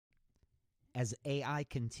As AI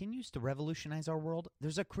continues to revolutionize our world,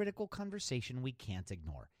 there's a critical conversation we can't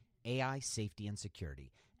ignore: AI safety and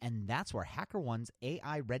security. And that's where HackerOne's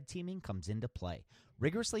AI red teaming comes into play,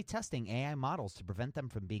 rigorously testing AI models to prevent them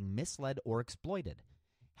from being misled or exploited.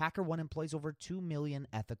 HackerOne employs over 2 million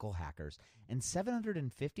ethical hackers, and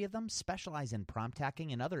 750 of them specialize in prompt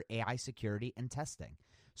hacking and other AI security and testing.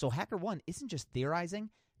 So HackerOne isn't just theorizing,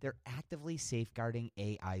 they're actively safeguarding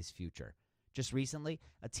AI's future. Just recently,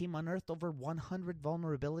 a team unearthed over 100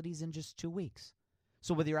 vulnerabilities in just 2 weeks.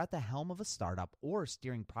 So whether you're at the helm of a startup or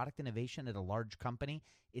steering product innovation at a large company,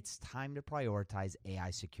 it's time to prioritize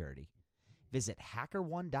AI security. Visit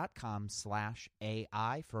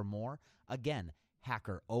hackerone.com/AI for more. Again,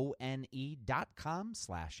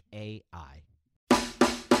 hackerone.com/AI.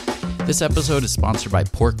 This episode is sponsored by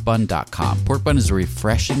porkbun.com. Porkbun is a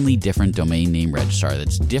refreshingly different domain name registrar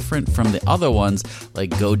that's different from the other ones like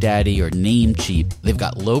GoDaddy or Namecheap. They've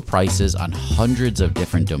got low prices on hundreds of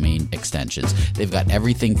different domain extensions. They've got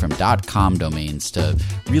everything from .com domains to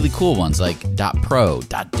really cool ones like .pro,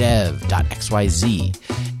 .dev, .xyz.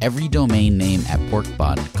 Every domain name at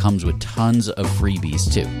Porkbun comes with tons of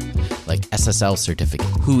freebies too, like SSL certificate,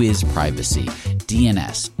 WHOIS privacy,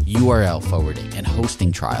 DNS, URL forwarding, and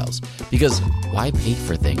hosting trials. Because why pay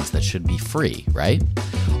for things that should be free, right?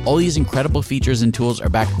 All these incredible features and tools are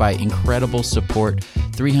backed by incredible support,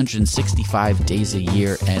 365 days a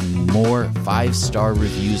year, and more 5-star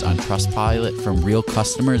reviews on Trustpilot from real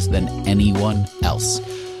customers than anyone else.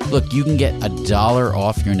 Look, you can get $1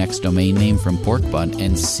 off your next domain name from Porkbun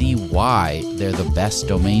and see why they're the best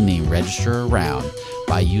domain name registrar around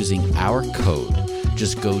by using our code.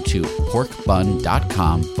 Just go to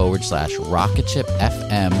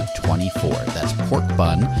porkbun.com/rocketshipfm24. That's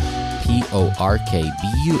porkbun,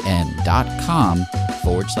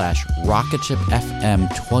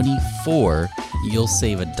 porkbun.com/rocketshipfm24. You'll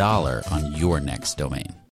save $1 on your next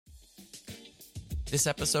domain. This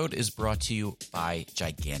episode is brought to you by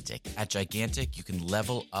Gigantic. At Gigantic, you can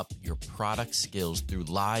level up your product skills through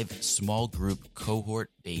live small group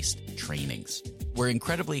cohort-based trainings. We're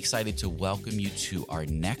incredibly excited to welcome you to our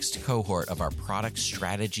next cohort of our product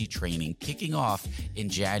strategy training kicking off in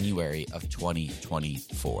January of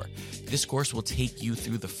 2024. This course will take you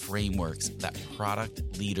through the frameworks that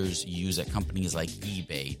product leaders use at companies like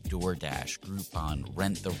eBay, DoorDash, Groupon,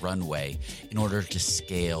 Rent the Runway in order to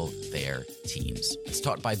scale their teams. It's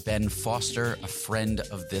taught by Ben Foster, a friend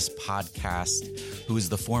of this podcast, who is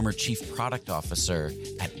the former chief product officer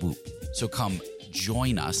at Whoop. So come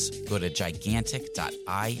join us. Go to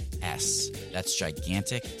gigantic.is. That's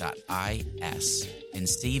gigantic.is. And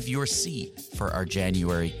save your seat for our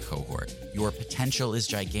January cohort. Your potential is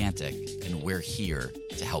gigantic, and we're here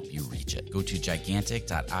to help you reach it. Go to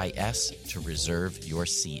gigantic.is to reserve your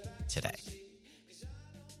seat today.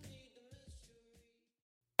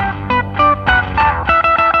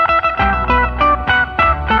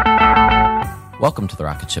 Welcome to the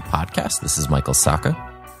Rocket Ship Podcast. This is Michael Sacca.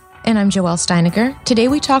 And I'm Joelle Steiniger. Today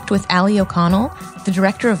we talked with Ali O'Connell, the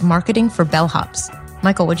Director of Marketing for Bellhops.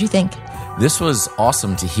 Michael, what'd you think? This was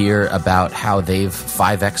awesome to hear about how they've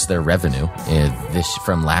 5x'd their revenue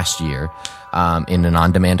from last year in an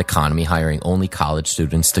on-demand economy, hiring only college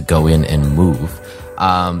students to go in and move.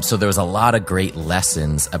 So there was a lot of great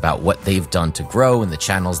lessons about what they've done to grow and the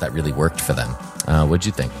channels that really worked for them. What'd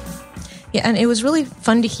you think? Yeah, and it was really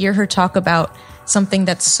fun to hear her talk about something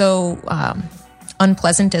that's so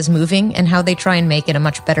unpleasant as moving and how they try and make it a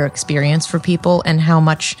much better experience for people and how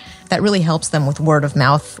much that really helps them with word of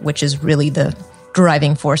mouth, which is really the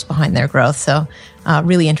driving force behind their growth. So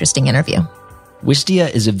really interesting interview.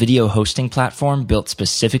 Wistia is a video hosting platform built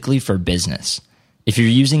specifically for business. If you're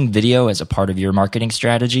using video as a part of your marketing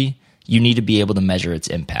strategy, you need to be able to measure its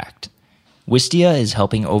impact. Wistia is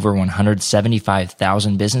helping over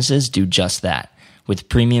 175,000 businesses do just that with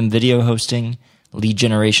premium video hosting, lead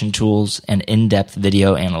generation tools, and in-depth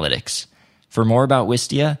video analytics. For more about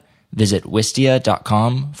Wistia, visit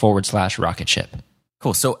wistia.com/rocketship.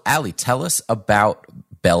 Cool. So, Ali, tell us about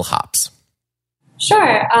Bellhops.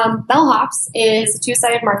 Sure. Bellhops is a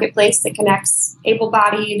two-sided marketplace that connects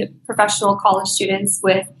able-bodied professional college students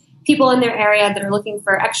with people in their area that are looking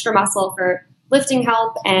for extra muscle for lifting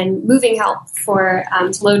help and moving help for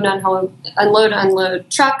to load and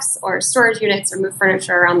unload trucks or storage units or move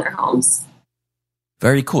furniture around their homes.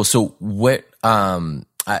 Very cool. So what, I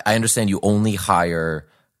understand you only hire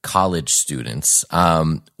college students.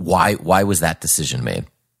 Why was that decision made?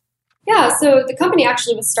 Yeah, so the company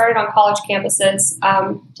actually was started on college campuses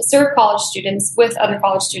to serve college students with other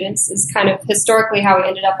college students is kind of historically how we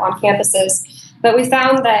ended up on campuses. But we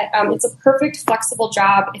found that it's a perfect flexible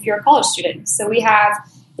job if you're a college student. So we have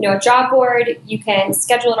a job board. You can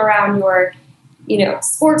schedule it around your,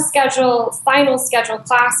 sports schedule, final schedule,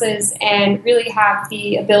 classes, and really have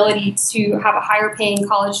the ability to have a higher paying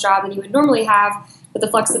college job than you would normally have, with the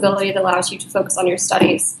flexibility that allows you to focus on your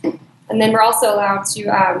studies. And then we're also allowed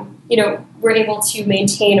to, we're able to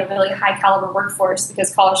maintain a really high caliber workforce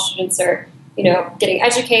because college students are, getting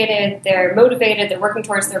educated, they're motivated, they're working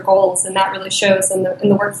towards their goals, and that really shows in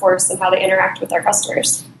the workforce and how they interact with our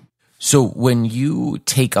customers. So when you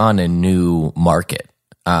take on a new market,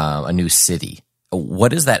 a new city,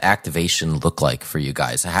 what does that activation look like for you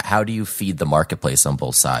guys? How do you feed the marketplace on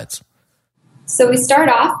both sides? So we start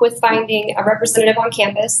off with finding a representative on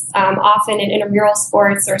campus, often in intramural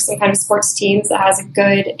sports or some kind of sports teams that has a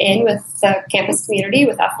good in with the campus community,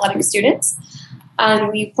 with athletic students.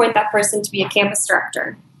 And we appoint that person to be a campus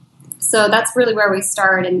director. So that's really where we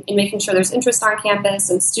start in making sure there's interest on campus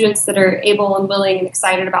and students that are able and willing and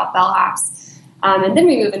excited about Bellhops. And then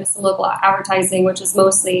we move into some local advertising, which is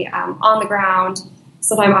mostly on the ground,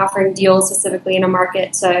 sometimes offering deals specifically in a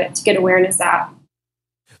market to get awareness out.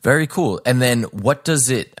 Very cool. And then what does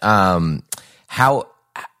it,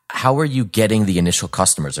 how are you getting the initial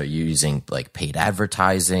customers? Are you using like paid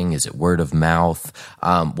advertising? Is it word of mouth?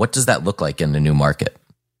 What does that look like in the new market?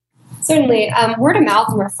 Certainly. Word of mouth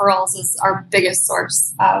and referrals is our biggest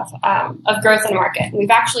source of growth in the market. And we've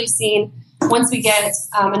actually seen, once we get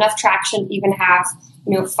enough traction to even have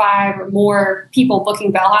 5 or more people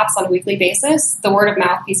booking Bellhops on a weekly basis, the word of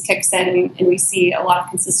mouth piece kicks in and we see a lot of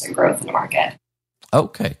consistent growth in the market.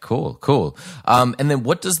 Okay, cool. And then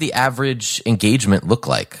what does the average engagement look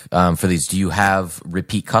like for these? Do you have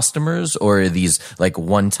repeat customers, or are these like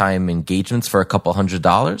one-time engagements for a couple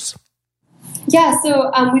 $100s? Yeah, so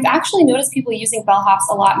we've actually noticed people using Bellhops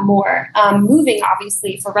a lot more. Moving,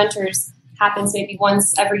 obviously, for renters happens maybe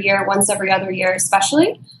once every year, once every other year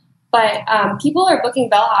especially. But people are booking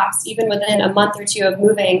Bellhops even within a month or two of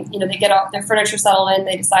moving. They get all their furniture settled in,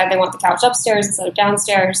 they decide they want the couch upstairs instead of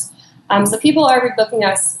downstairs. So people are rebooking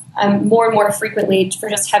us more and more frequently for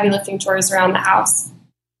just heavy lifting chores around the house.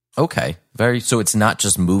 Okay, so it's not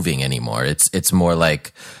just moving anymore. It's more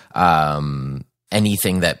like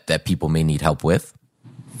anything that people may need help with.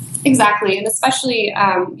 Exactly, and especially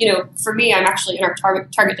for me, I'm actually in our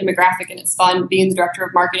target demographic, and it's fun being the director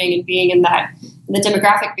of marketing and being in the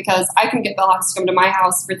demographic because I can get Bellhops to come to my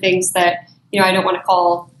house for things that I don't want to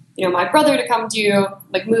call my brother to come do,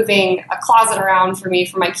 like moving a closet around for me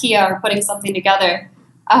from IKEA or putting something together.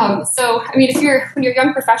 When you're a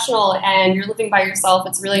young professional and you're living by yourself,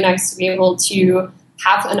 it's really nice to be able to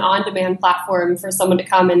have an on-demand platform for someone to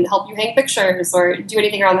come and help you hang pictures or do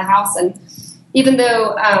anything around the house. And even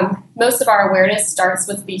though most of our awareness starts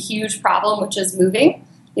with the huge problem, which is moving,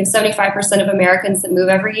 75% of Americans that move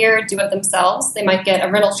every year do it themselves. They might get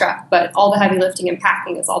a rental truck, but all the heavy lifting and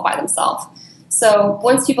packing is all by themselves. So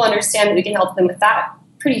once people understand that we can help them with that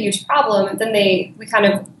pretty huge problem, then we kind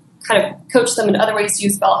of coach them in other ways to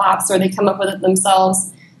use Bellhops, or they come up with it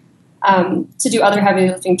themselves to do other heavy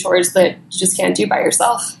lifting chores that you just can't do by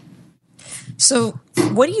yourself. So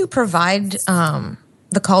what do you provide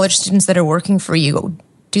the college students that are working for you?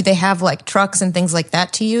 Do they have like trucks and things like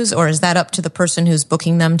that to use, or is that up to the person who's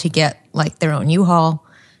booking them to get like their own U-Haul?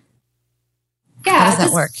 Yeah, how does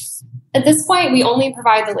that work? At this point, we only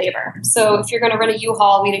provide the labor. So if you're going to rent a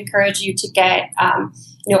U-Haul, we'd encourage you to get, a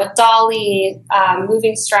dolly,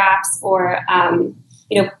 moving straps, or,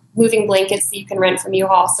 moving blankets that you can rent from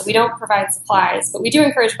U-Haul. So we don't provide supplies, but we do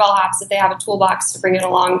encourage Bellhops if they have a toolbox to bring it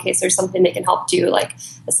along in case there's something they can help do, like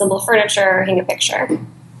assemble furniture or hang a picture.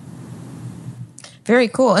 Very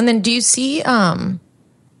cool. And then do you see,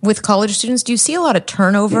 with college students, do you see a lot of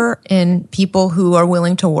turnover in people who are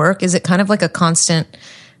willing to work? Is it kind of like a constant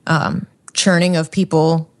churning of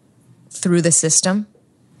people through the system?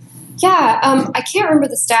 Yeah, I can't remember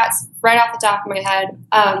the stats right off the top of my head.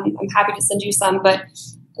 I'm happy to send you some, but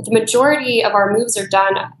the majority of our moves are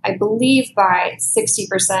done, I believe, by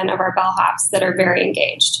 60% of our Bellhops that are very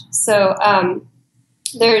engaged. So I'll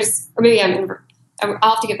have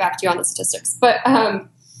to get back to you on the statistics, but so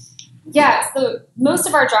most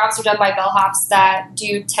of our jobs are done by Bellhops that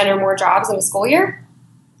do 10 or more jobs in a school year.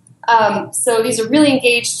 So these are really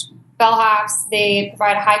engaged Bellhops. They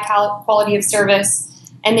provide a high quality of service,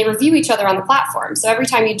 and they review each other on the platform. So every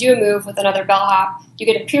time you do a move with another Bellhop, you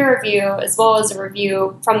get a peer review as well as a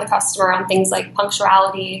review from the customer on things like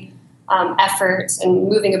punctuality, effort, and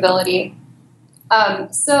moving ability.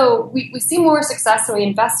 So we see more success, and we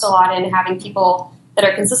invest a lot in having people that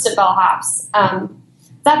are consistent Bellhops.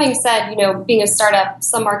 That being said, being a startup,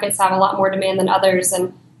 some markets have a lot more demand than others,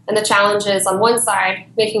 and And the challenge is, on one side,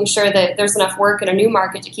 making sure that there's enough work in a new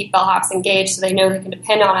market to keep bellhops engaged so they know they can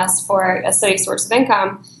depend on us for a steady source of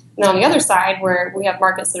income. And then on the other side, where we have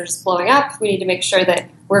markets that are just blowing up, we need to make sure that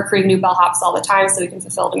we're accruing new bellhops all the time so we can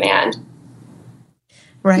fulfill demand.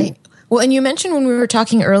 Right. Well, and you mentioned when we were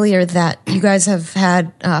talking earlier that you guys have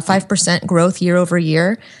had 5% growth year over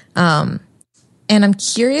year. And I'm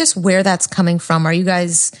curious where that's coming from. Are you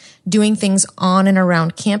guys doing things on and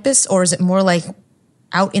around campus, or is it more like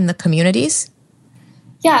out in the communities?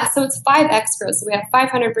 Yeah, so it's 5x growth. So we have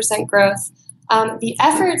 500% growth. The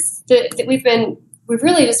efforts that we've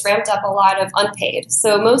really just ramped up a lot of unpaid.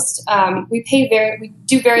 So we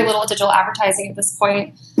do very little digital advertising at this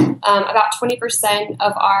point. About 20%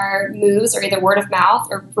 of our moves are either word of mouth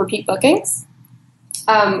or repeat bookings.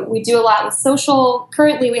 We do a lot with social.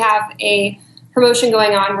 Currently, we have a promotion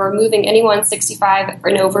going on. We're moving anyone 65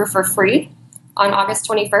 and over for free on August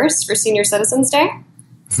 21st for Senior Citizens Day.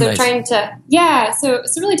 So Nice. so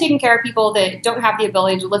really taking care of people that don't have the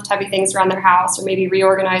ability to lift heavy things around their house or maybe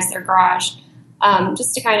reorganize their garage,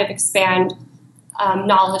 just to kind of expand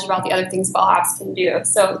knowledge about the other things bellhops can do.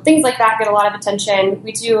 So things like that get a lot of attention.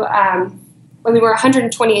 We do, we're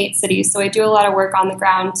 128 cities, so we do a lot of work on the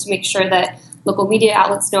ground to make sure that local media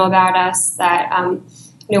outlets know about us, that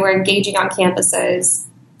we're engaging on campuses.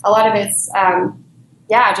 A lot of it's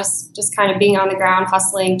just kind of being on the ground,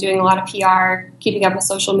 hustling, doing a lot of PR, keeping up with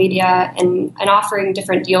social media, and offering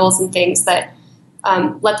different deals and things that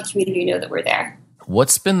let the community know that we're there.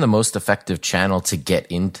 What's been the most effective channel to get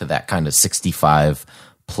into that kind of 65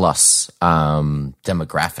 plus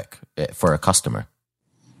demographic for a customer?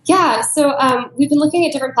 Yeah, so we've been looking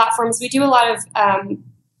at different platforms. We do a lot of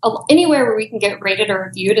anywhere where we can get rated or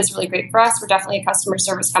reviewed is really great for us. We're definitely a customer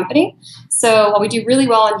service company. So while we do really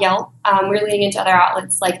well on Yelp, we're leaning into other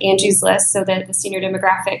outlets like Angie's List so that the senior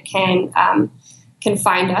demographic can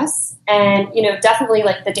find us. And, definitely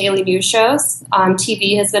like the daily news shows.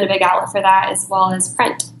 TV has been a big outlet for that, as well as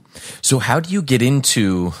print. So how do you get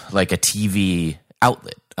into like a TV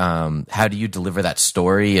outlet? How do you deliver that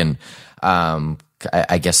story and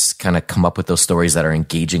I guess kind of come up with those stories that are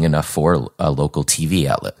engaging enough for a local TV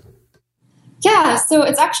outlet? Yeah, so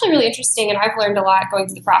it's actually really interesting, and I've learned a lot going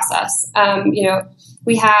through the process.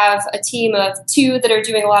 We have a team of 2 that are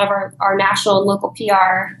doing a lot of our national and local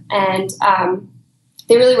PR, and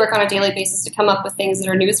they really work on a daily basis to come up with things that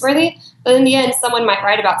are newsworthy. But in the end, someone might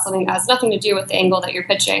write about something that has nothing to do with the angle that you're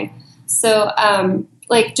pitching. So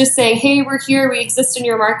just saying, hey, we're here, we exist in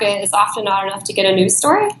your market is often not enough to get a news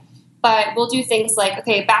story. But we'll do things like,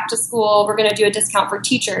 okay, back to school, we're going to do a discount for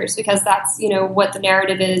teachers because that's, what the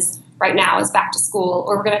narrative is right now is back to school.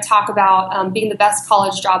 Or we're going to talk about being the best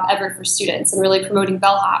college job ever for students and really promoting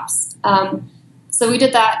bellhops. So we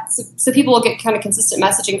did that so people will get kind of consistent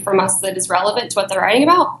messaging from us that is relevant to what they're writing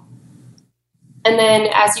about. And then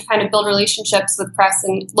as you kind of build relationships with press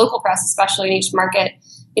and local press, especially in each market,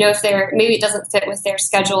 if maybe it doesn't fit with their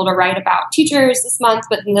schedule to write about teachers this month,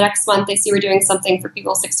 but in the next month they see we're doing something for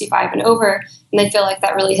people 65 and over, and they feel like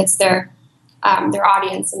that really hits their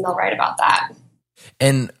audience, and they'll write about that.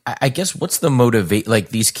 And I guess what's the motivate, like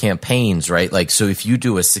these campaigns, right? Like, so if you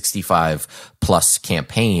do a 65 plus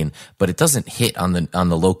campaign, but it doesn't hit on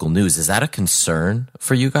the local news, is that a concern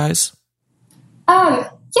for you guys? Yeah,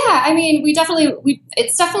 I mean,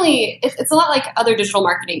 it's a lot like other digital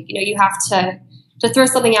marketing. You have to throw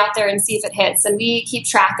something out there and see if it hits. And we keep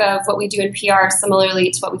track of what we do in PR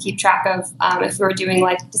similarly to what we keep track of if we're doing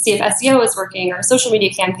to see if SEO is working or a social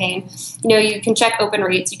media campaign. You can check open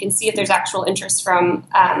rates. You can see if there's actual interest from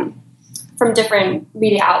different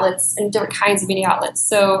media outlets and different kinds of media outlets.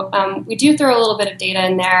 So we do throw a little bit of data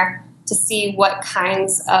in there to see what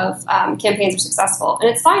kinds of campaigns are successful. And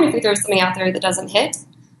it's fine if we throw something out there that doesn't hit.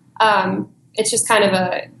 It's just kind of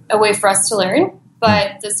a way for us to learn.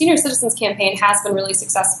 But the Senior Citizens campaign has been really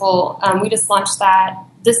successful. We just launched that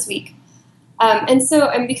this week.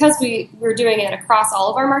 And because we're doing it across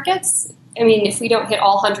all of our markets, I mean, if we don't hit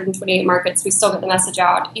all 128 markets, we still get the message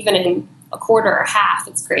out. Even in a quarter or half,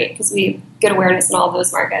 it's great because we get awareness in all of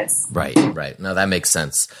those markets. Right. No, that makes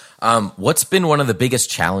sense. What's been one of the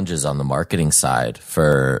biggest challenges on the marketing side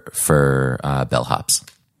for bellhops?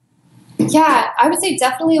 Yeah, I would say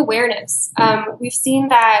definitely awareness. We've seen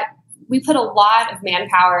that we put a lot of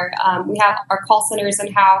manpower. We have our call centers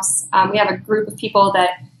in-house. We have a group of people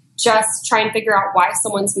that just try and figure out why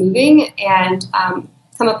someone's moving and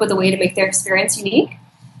come up with a way to make their experience unique.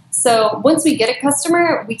 So once we get a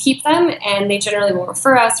customer, we keep them, and they generally will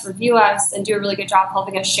refer us, review us, and do a really good job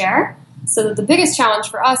helping us share. So the biggest challenge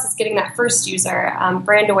for us is getting that first user,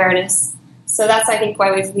 brand awareness. So that's, I think,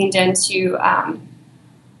 why we've leaned into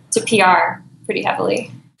to PR pretty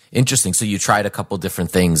heavily. Interesting. So you tried a couple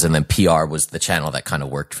different things, and then PR was the channel that kind of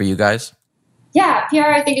worked for you guys? Yeah,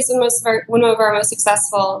 PR I think is one of our most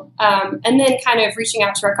successful. And then kind of reaching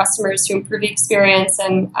out to our customers to improve the experience.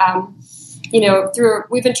 And,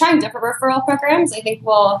 we've been trying different referral programs. I think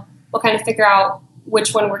we'll kind of figure out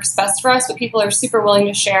which one works best for us, but people are super willing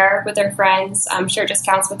to share with their friends, share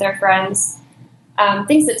discounts with their friends.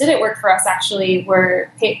 Things that didn't work for us actually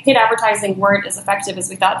were paid advertising weren't as effective as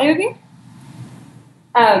we thought they would be.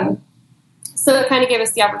 So it kind of gave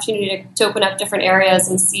us the opportunity to open up different areas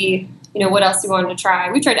and see, what else we wanted to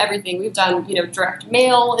try. We tried everything. We've done, direct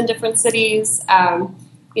mail in different cities,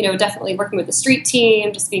 definitely working with the street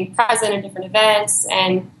team, just being present in different events.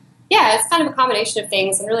 And yeah, it's kind of a combination of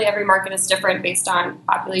things. And really every market is different based on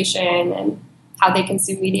population and how they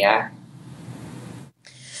consume media.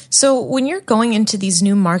 So when you're going into these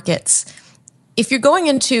new markets, if you're going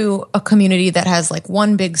into a community that has like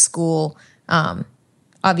one big school,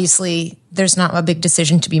 obviously there's not a big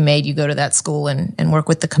decision to be made. You go to that school and work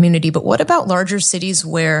with the community. But what about larger cities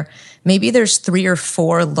where maybe there's 3 or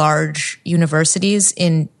 4 large universities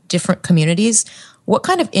in different communities? What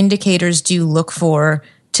kind of indicators do you look for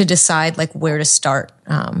to decide like where to start?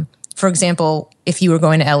 For example, if you were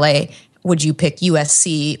going to LA, would you pick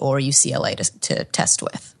USC or UCLA to test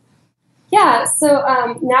with? Yeah, so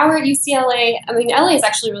now we're at UCLA. I mean, LA is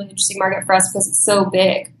actually a really interesting market for us because it's so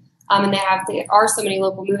big, and there are so many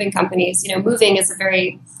local moving companies. Moving is a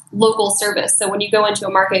very local service. So when you go into a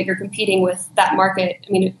market, you're competing with that market. I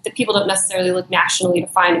mean, the people don't necessarily look nationally to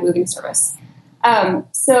find a moving service.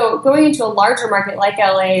 So going into a larger market like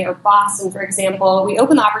LA or Boston, for example, we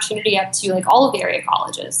open the opportunity up to like all of the area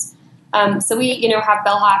colleges. So we, have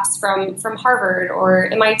bellhops from Harvard or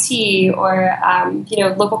MIT or,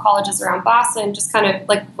 local colleges around Boston, just kind of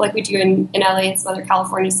like we do in LA and some other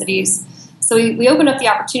California cities. So we open up the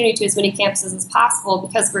opportunity to as many campuses as possible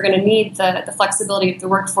because we're going to need the flexibility of the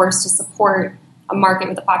workforce to support a market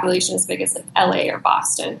with a population as big as like LA or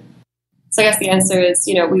Boston. So I guess the answer is,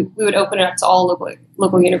 we would open it up to all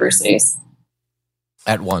local universities.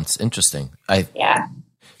 At once. Interesting. Yeah.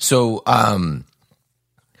 So,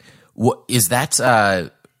 what is that?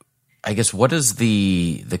 I guess what is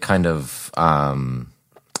the kind of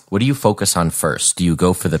what do you focus on first? Do you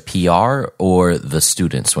go for the PR or the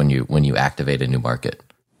students when you activate a new market?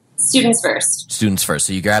 Students first. Students first.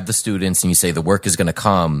 So you grab the students and you say the work is going to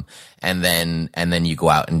come, and then you go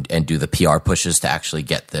out and do the PR pushes to actually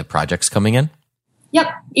get the projects coming in. Yep.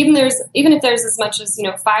 Even if there's as much as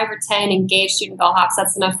 5 or 10 engaged student bellhops,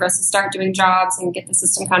 that's enough for us to start doing jobs and get the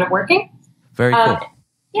system kind of working. Very cool.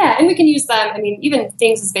 Yeah, and we can use them. I mean, even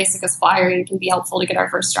things as basic as flyering can be helpful to get our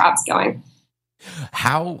first jobs going.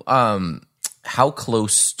 How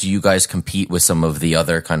close do you guys compete with some of the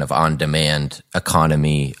other kind of on-demand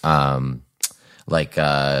economy, like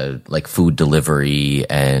food delivery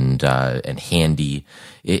and Handy?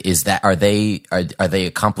 Are they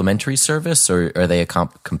a complementary service or are they a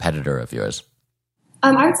competitor of yours?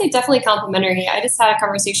 I would say definitely complementary. I just had a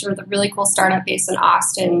conversation with a really cool startup based in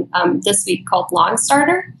Austin this week called Lawn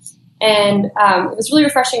Starter. And it was really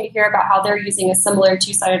refreshing to hear about how they're using a similar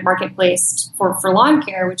two-sided marketplace for lawn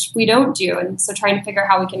care, which we don't do. And so trying to figure out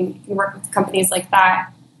how we can work with companies like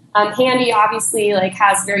that. Handy obviously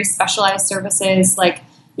has very specialized services like,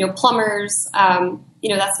 plumbers.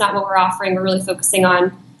 That's not what we're offering. We're really focusing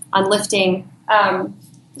on lifting. So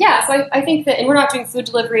I think that, and we're not doing food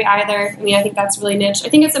delivery either. I mean, I think that's really niche. I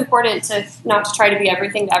think it's important to not to try to be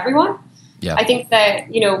everything to everyone. Yeah. I think that,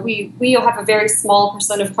 we have a very small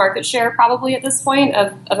percent of market share probably at this point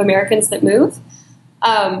of Americans that move.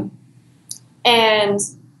 I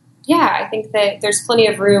think that there's plenty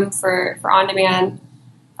of room for on-demand,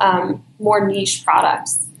 more niche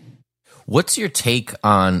products. What's your take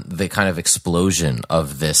on the kind of explosion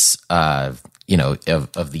of this, of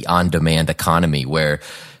the on-demand economy where,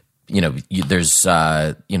 you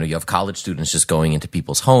have college students just going into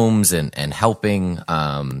people's homes and helping.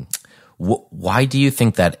 Why do you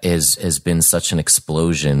think that has been such an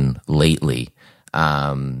explosion lately?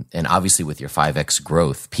 And obviously with your 5X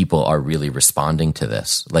growth, people are really responding to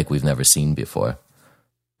this like we've never seen before.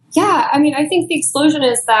 Yeah, I mean, I think the explosion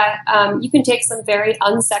is that you can take some very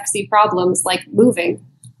unsexy problems like moving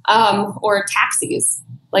or taxis,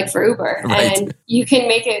 like for Uber, right. And you can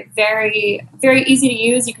make it very, very easy to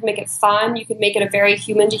use. You can make it fun. You can make it a very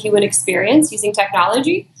human-to-human experience using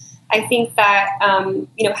technology. I think that,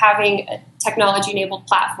 having a technology-enabled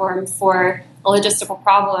platform for a logistical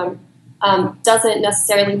problem doesn't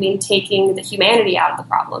necessarily mean taking the humanity out of the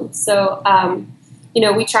problem. So,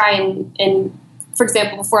 we try and for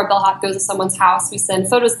example, before a bellhop goes to someone's house, we send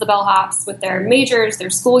photos of the bellhops with their majors, their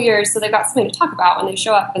school years, so they've got something to talk about when they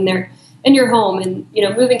show up and they're in your home. And,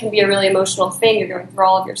 moving can be a really emotional thing. You're going through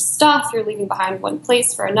all of your stuff. You're leaving behind one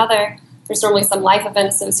place for another. There's normally some life event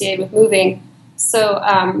associated with moving. So,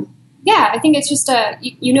 I think it's just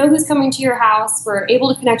who's coming to your house. We're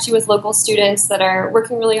able to connect you with local students that are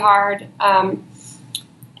working really hard.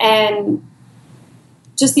 And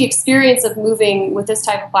just the experience of moving with this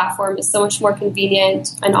type of platform is so much more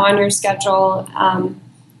convenient and on your schedule.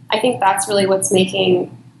 I think that's really what's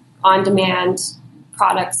making on-demand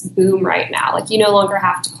products boom right now. Like, you no longer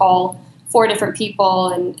have to call 4 different people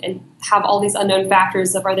and have all these unknown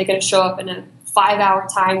factors of, are they going to show up in a 5-hour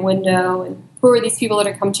time window, and who are these people that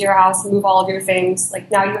are come to your house and move all of your things? Like,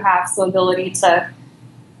 now you have some ability to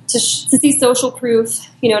see social proof,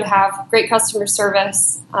 to have great customer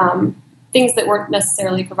service, things that weren't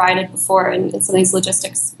necessarily provided before in some of these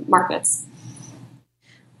logistics markets.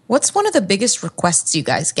 What's one of the biggest requests you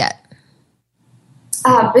guys get?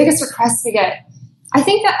 Biggest requests we get? I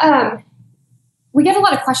think we get a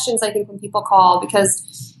lot of questions, I think, when people call,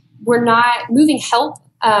 because we're not moving help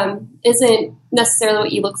isn't necessarily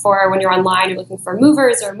what you look for when you're online. You're looking for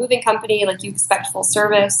movers or a moving company, like you expect full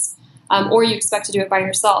service, or you expect to do it by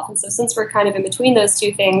yourself. And so since we're kind of in between those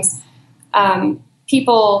two things,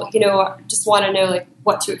 people, just want to know like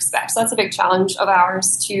what to expect. So that's a big challenge of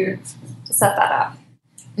ours to set that up.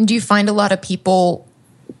 And do you find a lot of people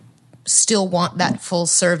still want that full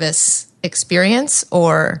service experience,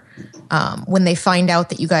 or when they find out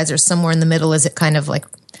that you guys are somewhere in the middle, is it kind of like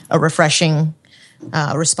a refreshing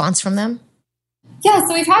response from them? Yeah,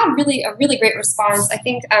 so we've had a really great response. I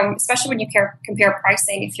think, especially when you compare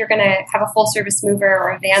pricing, if you're going to have a full service mover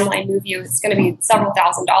or a van line move you, it's going to be several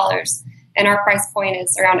 $1,000s, and our price point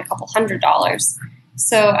is around a couple $100s.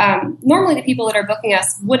 So normally the people that are booking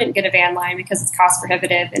us wouldn't get a van line because it's cost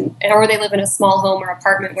prohibitive, or they live in a small home or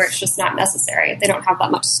apartment where it's just not necessary. They don't have that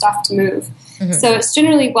much stuff to move. Mm-hmm. So it's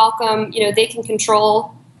generally welcome. They can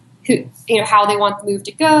control how they want the move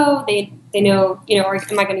to go. They know, or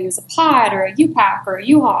am I going to use a pod or a U-Pack or a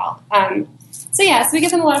U-Haul? So we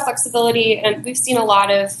give them a lot of flexibility, and we've seen a lot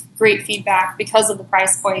of great feedback because of the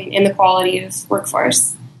price point and the quality of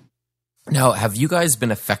workforce. Now, have you guys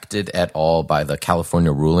been affected at all by the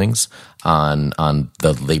California rulings on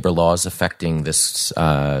the labor laws affecting this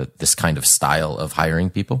kind of style of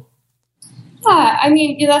hiring people? Yeah, I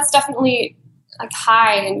mean, that's definitely like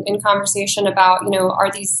high in conversation about,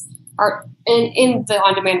 are in the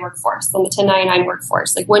on-demand workforce, on the 1099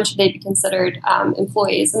 workforce, like when should they be considered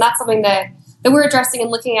employees? And that's something that we're addressing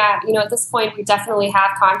and looking at. At this point, we definitely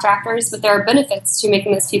have contractors, but there are benefits to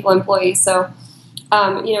making those people employees. So,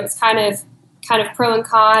 it's kind of pro and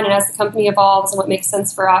con, and as the company evolves and what makes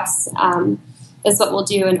sense for us is what we'll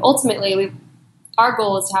do. And ultimately, our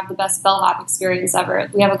goal is to have the best bellhop experience ever.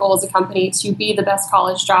 We have a goal as a company to be the best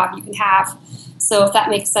college job you can have. So if that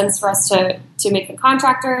makes sense for us to make them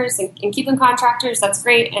contractors and keep them contractors, that's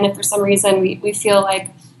great. And if for some reason we feel like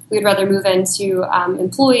we'd rather move into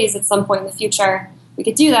employees at some point in the future, we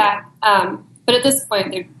could do that. But at this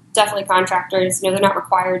point, they're definitely contractors. They're not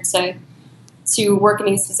required to work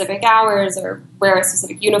any specific hours or wear a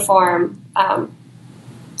specific uniform. I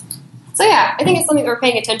think it's something that we're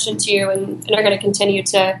paying attention to and are going to continue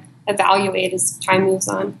to evaluate as time moves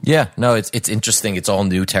on. Yeah, no, it's interesting. It's all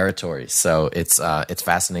new territory, so it's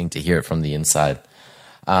fascinating to hear it from the inside.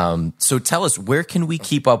 So tell us, where can we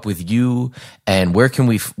keep up with you, and where can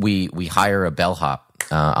we hire a bellhop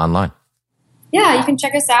online? Yeah, you can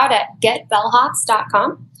check us out at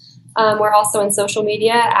getbellhops.com. We're also on social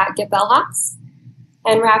media at getbellhops,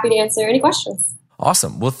 and we're happy to answer any questions.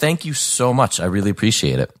 Awesome. Well, thank you so much. I really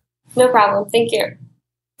appreciate it. No problem. Thank you.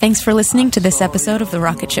 Thanks for listening to this episode of the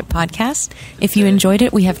Rocket Ship Podcast. If you enjoyed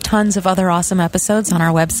it, we have tons of other awesome episodes on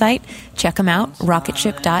our website. Check them out,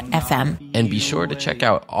 rocketship.fm. And be sure to check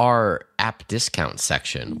out our app discount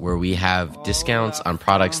section, where we have discounts on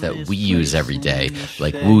products that we use every day,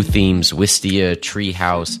 like Woo Themes, Wistia,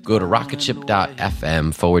 Treehouse. Go to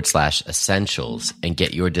rocketship.fm/essentials and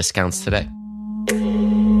get your discounts today.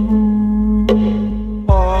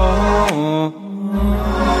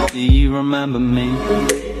 Do you remember me?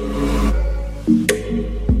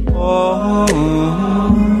 Oh,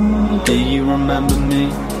 do you remember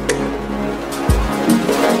me?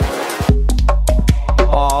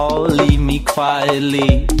 Oh, leave me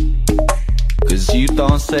quietly, 'cause you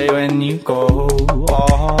don't say when you go.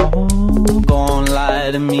 Oh, don't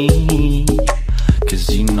lie to me,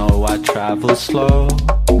 'cause you know I travel slow.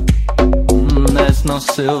 There's no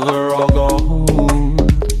silver or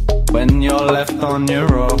gold when you're left on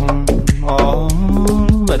your own. Oh,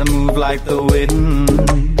 better move like the wind,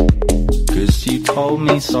 'cause you told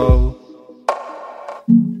me so.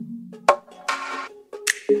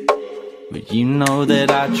 But you know that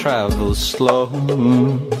I travel slow,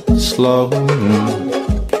 slow.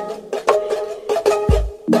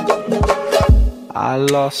 I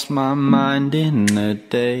lost my mind in a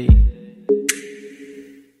day.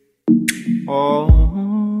 Oh,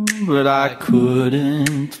 but I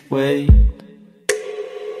couldn't wait.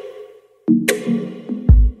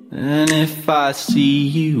 And if I see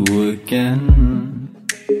you again,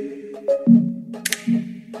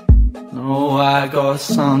 oh, I got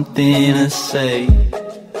something to say.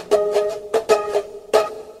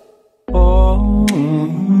 Oh,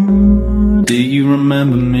 do you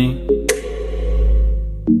remember me?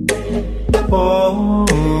 Oh,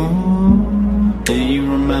 do you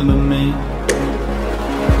remember me?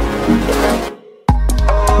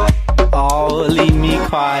 Oh, leave me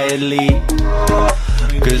quietly,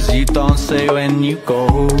 'cause you don't say when you go.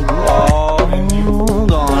 Oh,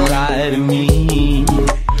 don't lie to me,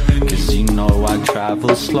 'cause you know I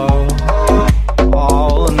travel slow.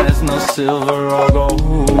 Oh, and there's no silver or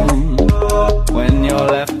gold when you're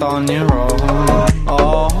left on your own.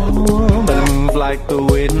 Oh, but I move like the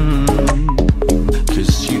wind,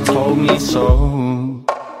 'cause you told me so.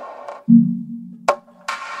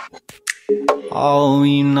 Oh,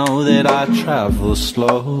 you know that I travel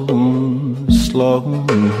slow, slow.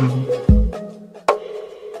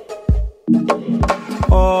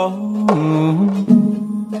 Oh,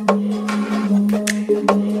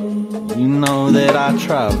 you know that I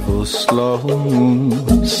travel slow,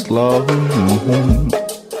 slow.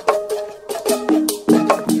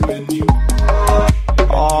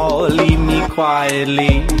 Oh, leave me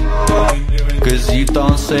quietly, 'cause you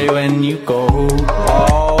don't say when you go.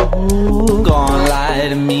 Oh, gonna lie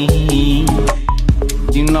to me.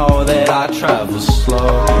 You know that I travel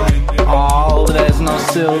slow. Oh, there's no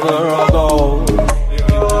silver or gold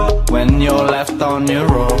when you're left on your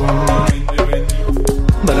own.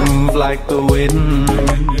 But I move like the wind,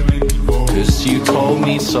 'cause you told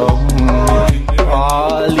me so.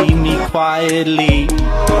 Oh, leave me quietly,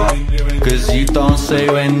 'cause you don't say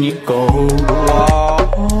when you go. Oh,